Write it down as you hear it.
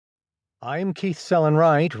I'm Keith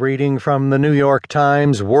Sellenwright, reading from the New York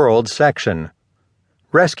Times World section.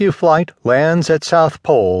 Rescue Flight Lands at South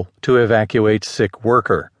Pole to Evacuate Sick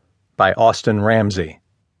Worker by Austin Ramzy.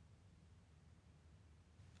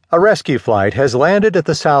 A rescue flight has landed at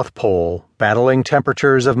the South Pole, battling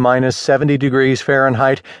temperatures of minus 70 degrees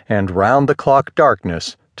Fahrenheit and round-the-clock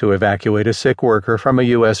darkness to evacuate a sick worker from a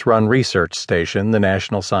U.S.-run research station, the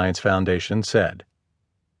National Science Foundation said.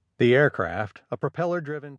 The aircraft, a propeller-driven